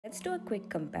Let's do a quick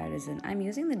comparison. I'm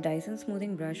using the Dyson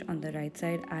smoothing brush on the right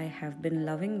side. I have been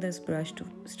loving this brush to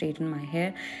straighten my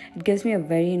hair. It gives me a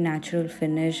very natural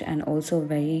finish and also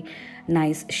very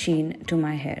nice sheen to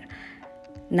my hair.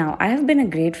 Now, I have been a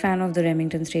great fan of the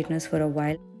Remington straighteners for a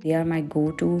while. They are my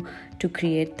go-to to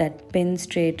create that pin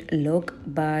straight look,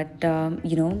 but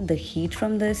the heat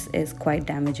from this is quite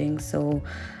damaging, so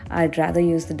I'd rather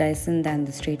use the Dyson than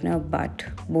the straightener, but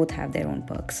both have their own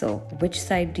perks. So which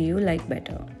side do you like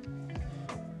better?